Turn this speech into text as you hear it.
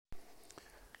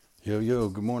Yo,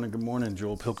 good morning.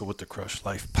 Joel Pilka with the Crush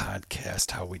Life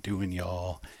Podcast. How we doing,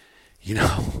 y'all? I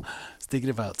was thinking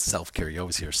about self-care. You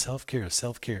always hear self-care,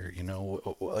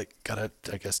 like gotta,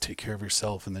 I guess, take care of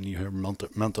yourself, and then you hear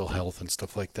mental health and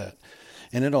stuff like that.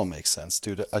 And it all makes sense,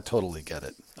 dude. I totally get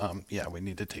it. Yeah, we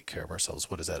need to take care of ourselves.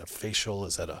 What is that, a facial?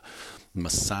 Is that a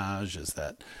massage? Is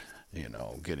that,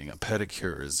 getting a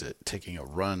pedicure? Is it taking a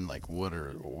run? Like, what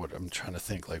I'm trying to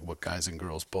think, like, what guys and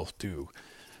girls both do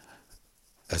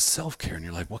as self-care, and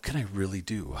you're like, what can I really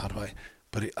do? How do I?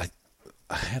 But I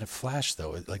had a flash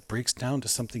though. It like breaks down to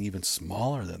something even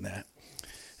smaller than that.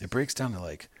 It breaks down to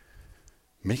like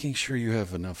making sure you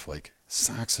have enough like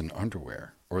socks and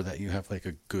underwear, or that you have like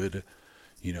a good,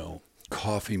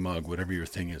 coffee mug, whatever your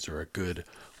thing is, or a good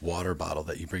water bottle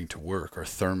that you bring to work, or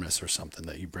thermos or something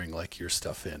that you bring like your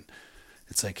stuff in.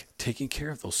 It's like taking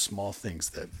care of those small things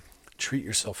that treat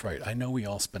yourself right. I know we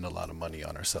all spend a lot of money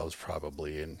on ourselves,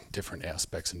 probably in different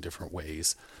aspects, in different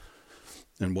ways,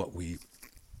 and what we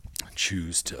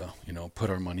choose to, put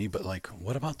our money. But like,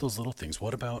 what about those little things?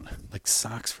 What about like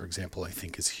socks, for example, I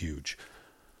think is huge.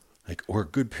 Like, or a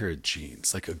good pair of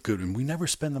jeans, like a good, and we never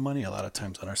spend the money a lot of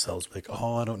times on ourselves. Like,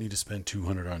 oh, I don't need to spend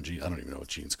 200 on jeans. I don't even know what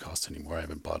jeans cost anymore. I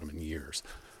haven't bought them in years.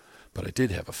 But I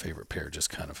did have a favorite pair, just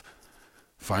kind of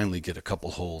finally get a couple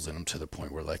holes in them to the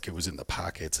point where like it was in the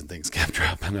pockets and things kept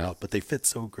dropping out, but they fit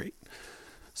so great.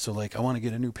 So like, I want to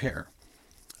get a new pair.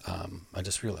 I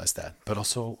just realized that, but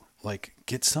also like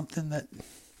get something that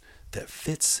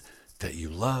fits, that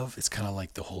you love. It's kind of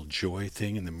like the whole joy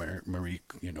thing in the Marie,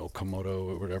 Komodo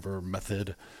or whatever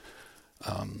method,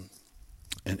 and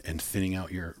thinning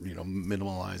out your,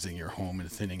 minimalizing your home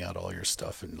and thinning out all your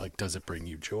stuff, and like, does it bring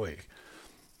you joy?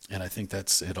 And I think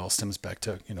it all stems back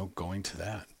to, going to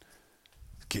that.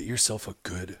 Get yourself a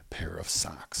good pair of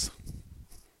socks,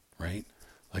 right?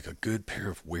 Like a good pair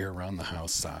of wear around the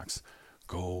house socks.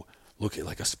 Go look at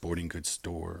like a sporting goods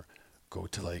store. Go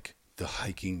to like the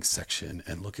hiking section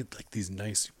and look at like these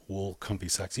nice wool comfy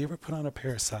socks. You ever put on a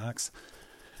pair of socks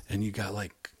and you got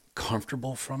like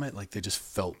comfortable from it? Like they just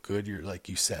felt good. You're like,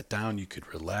 you sat down, you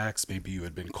could relax. Maybe you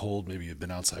had been cold, maybe you had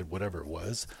been outside, whatever it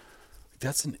was.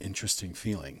 That's an interesting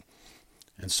feeling.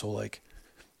 And so like,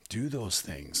 do those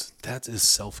things. That is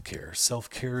self-care.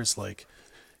 Self-care is like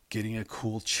getting a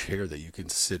cool chair that you can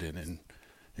sit in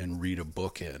and read a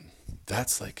book in.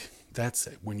 That's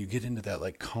it. When you get into that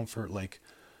like comfort, like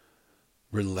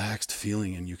relaxed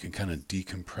feeling, and you can kind of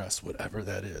decompress, whatever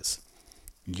that is.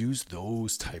 Use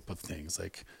those type of things.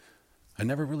 Like, I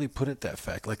never really put it that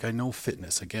fact. Like, I know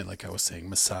fitness, again, like I was saying,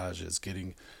 massages,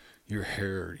 getting your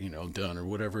hair, done, or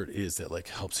whatever it is that like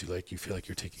helps you, like you feel like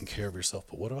you're taking care of yourself.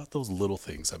 But what about those little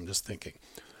things? I'm just thinking,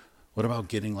 what about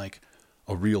getting like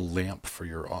a real lamp for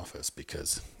your office,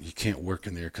 because you can't work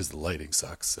in there because the lighting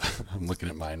sucks. I'm looking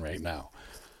at mine right now.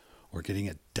 Or getting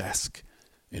a desk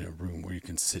in a room where you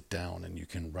can sit down and you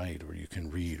can write, or you can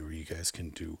read, or you guys can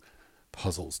do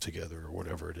puzzles together, or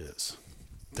whatever it is.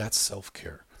 That's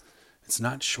self-care. It's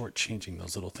not shortchanging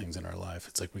those little things in our life.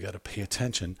 It's like we got to pay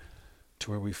attention to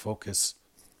where we focus,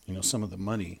 some of the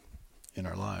money in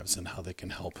our lives, and how they can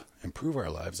help improve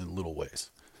our lives in little ways.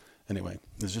 Anyway,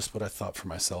 this is just what I thought for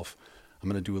myself. I'm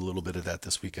going to do a little bit of that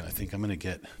this weekend. I think I'm going to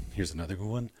get, here's another good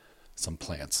one, some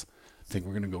plants. I think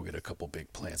we're going to go get a couple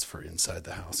big plants for inside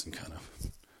the house and kind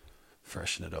of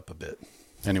freshen it up a bit.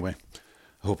 Anyway,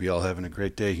 I hope you all having a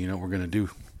great day. You know what we're going to do?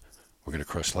 We're going to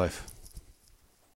crush life.